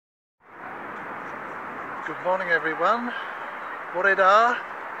Good morning everyone, Bore da,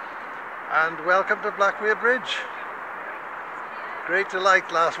 and welcome to Blackweir Bridge. Great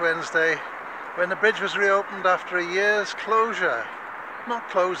delight last Wednesday when the bridge was reopened after a year's closure. Not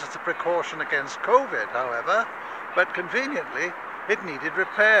closed as a precaution against COVID, however, but conveniently it needed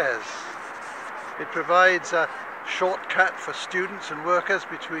repairs. It provides a shortcut for students and workers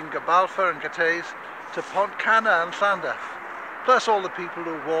between Gabalfa and Cateys to Pont Canna and Llandaff, plus all the people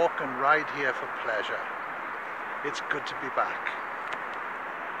who walk and ride here for pleasure. It's good to be back.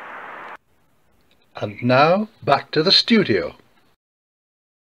 And now, back to the studio.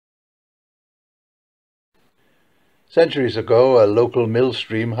 Centuries ago, a local mill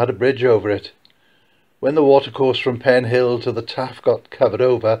stream had a bridge over it. When the watercourse from Pen Hill to the Taff got covered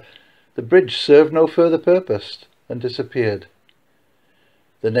over, the bridge served no further purpose and disappeared.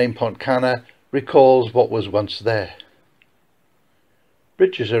 The name Pont Canna recalls what was once there.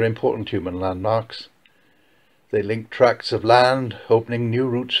 Bridges are important human landmarks. They link tracts of land, opening new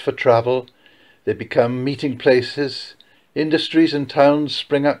routes for travel. They become meeting places. Industries and towns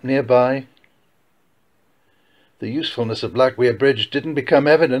spring up nearby. The usefulness of Blackweir Bridge didn't become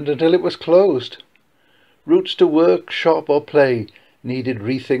evident until it was closed. Routes to work, shop or play needed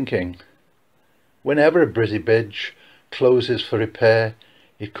rethinking. Whenever a busy bridge closes for repair,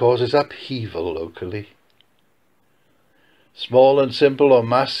 it causes upheaval locally. Small and simple or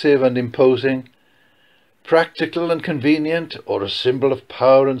massive and imposing, practical and convenient, or a symbol of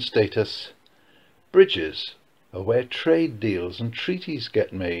power and status, bridges are where trade deals and treaties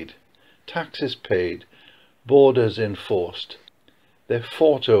get made, taxes paid, borders enforced. They're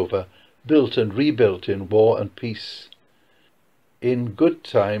fought over, built and rebuilt in war and peace. In good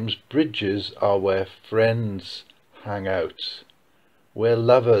times, bridges are where friends hang out, where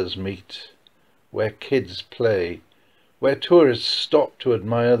lovers meet, where kids play, where tourists stop to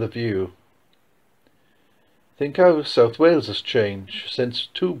admire the view. Think how South Wales has changed since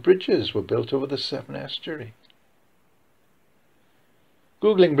 2 bridges were built over the Severn Estuary.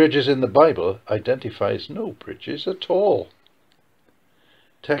 Googling bridges in the Bible identifies no bridges at all.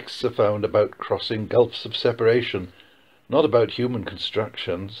 Texts are found about crossing gulfs of separation, not about human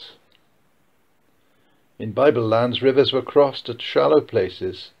constructions. In Bible lands, rivers were crossed at shallow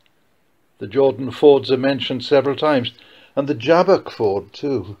places. The Jordan fords are mentioned several times, and the Jabbok ford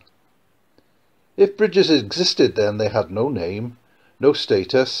too. If bridges existed then, they had no name, no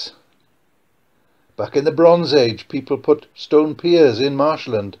status. Back in the Bronze Age, people put stone piers in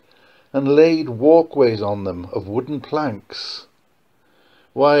marshland and laid walkways on them of wooden planks.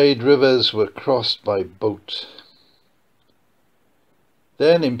 Wide rivers were crossed by boat.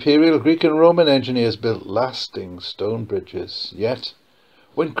 Then imperial Greek and Roman engineers built lasting stone bridges. Yet,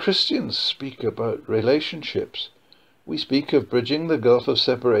 when Christians speak about relationships, we speak of bridging the gulf of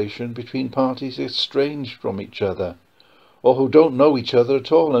separation between parties estranged from each other, or who don't know each other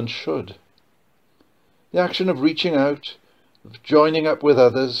at all and should. The action of reaching out, of joining up with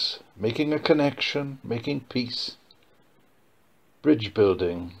others, making a connection, making peace. Bridge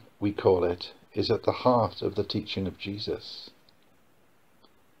building, we call it, is at the heart of the teaching of Jesus.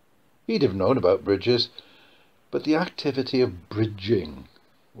 He'd have known about bridges, but the activity of bridging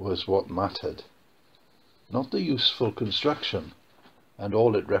was what mattered, not the useful construction and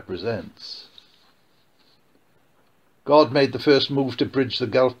all it represents. God made the first move to bridge the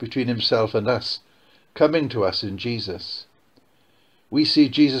gulf between himself and us, coming to us in Jesus. We see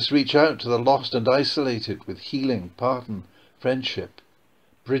Jesus reach out to the lost and isolated with healing, pardon, friendship,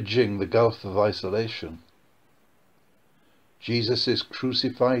 bridging the gulf of isolation. Jesus'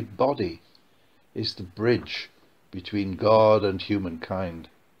 crucified body is the bridge between God and humankind.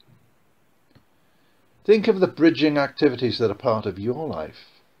 Think of the bridging activities that are part of your life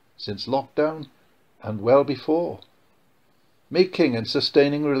since lockdown and well before. Making and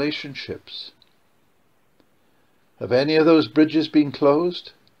sustaining relationships. Have any of those bridges been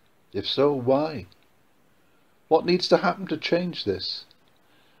closed? If so, why? What needs to happen to change this?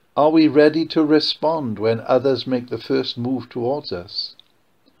 Are we ready to respond when others make the first move towards us?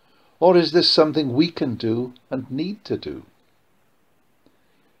 Or is this something we can do and need to do?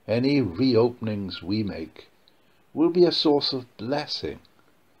 Any reopenings we make will be a source of blessing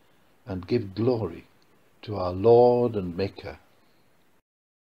and give glory to our Lord and Maker.